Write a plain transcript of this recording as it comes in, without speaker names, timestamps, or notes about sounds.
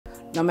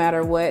no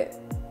matter what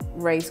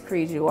race,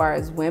 creed you are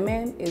as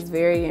women, it's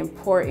very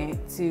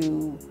important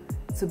to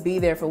be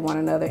there for one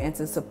another and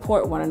to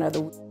support one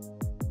another.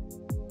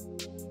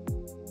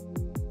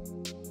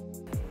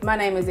 My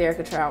name is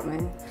Erika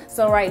Troutman.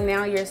 So right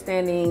now you're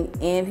standing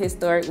in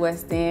historic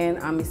West End.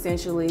 I'm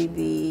essentially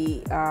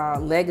the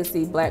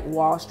legacy Black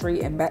Wall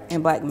Street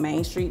and Black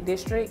Main Street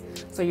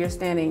district. So you're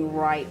standing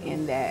right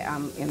in that,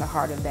 in the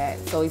heart of that.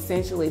 So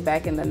essentially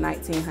back in the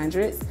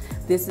 1900s,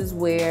 this is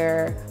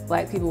where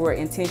Black people were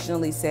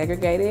intentionally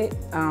segregated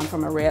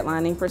from a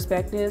redlining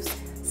perspective.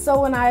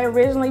 So when I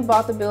originally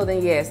bought the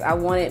building, yes, I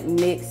wanted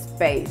mixed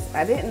space.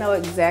 I didn't know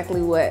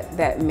exactly what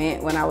that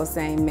meant when I was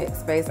saying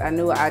mixed space. I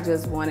knew I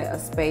just wanted a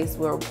space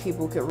where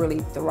people could really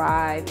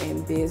thrive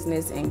in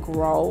business and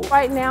grow.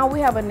 Right now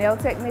we have a nail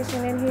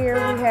technician in here.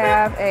 We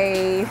have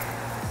a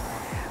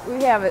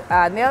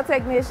nail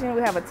technician,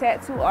 we have a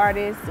tattoo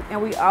artist,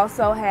 and we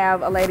also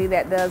have a lady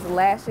that does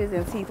lashes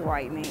and teeth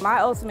whitening. My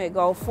ultimate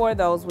goal for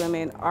those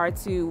women are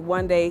to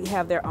one day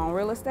have their own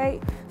real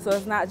estate. So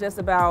it's not just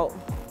about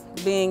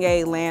being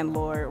a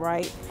landlord,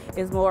 right?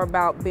 It's more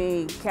about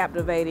being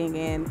captivating,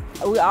 and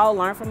we all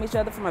learn from each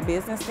other from a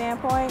business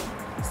standpoint.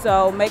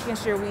 So making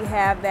sure we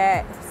have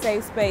that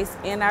safe space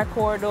in our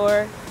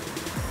corridor,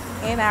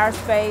 in our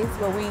space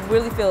where we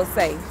really feel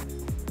safe.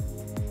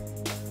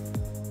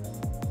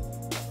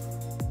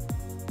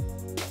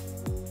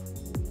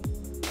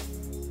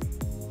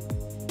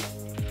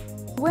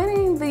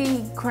 Winning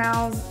the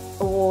Crowns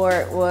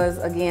Award was,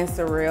 again,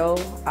 surreal.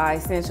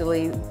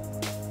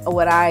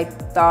 What I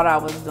thought I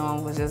was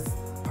doing was just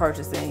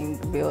purchasing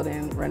the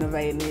building,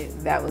 renovating it,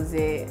 that was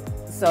it.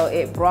 So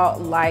it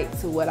brought light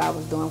to what I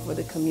was doing for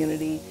the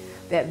community,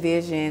 that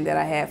vision that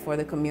I had for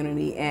the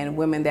community and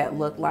women that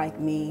look like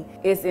me.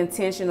 It's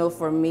intentional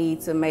for me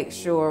to make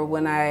sure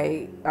when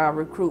I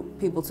recruit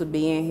people to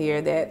be in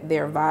here that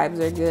their vibes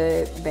are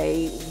good,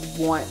 they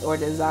want or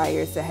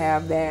desire to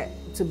have that,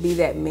 to be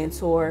that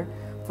mentor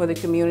for the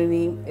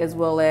community, as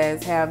well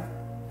as have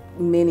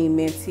many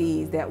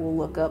mentees that will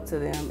look up to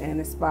them and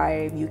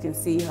aspire. If you can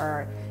see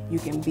her, you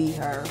can be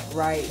her,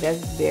 right? That's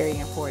very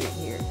important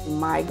here.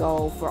 My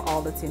goal for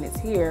all the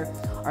tenants here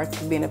are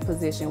to be in a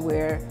position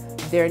where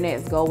their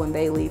next goal when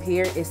they leave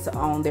here is to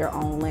own their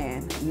own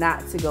land,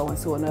 not to go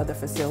into another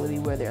facility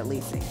where they're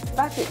leasing. If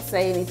I could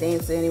say anything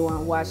to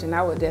anyone watching,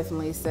 I would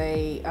definitely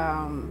say,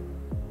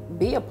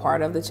 be a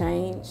part of the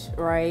change,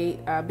 right?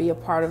 Be a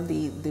part of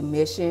the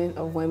mission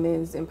of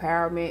women's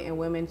empowerment and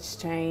women's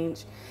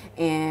change,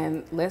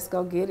 and let's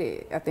go get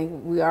it. I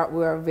think we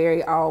are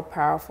very all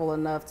powerful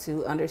enough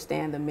to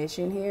understand the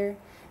mission here,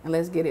 and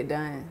let's get it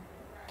done.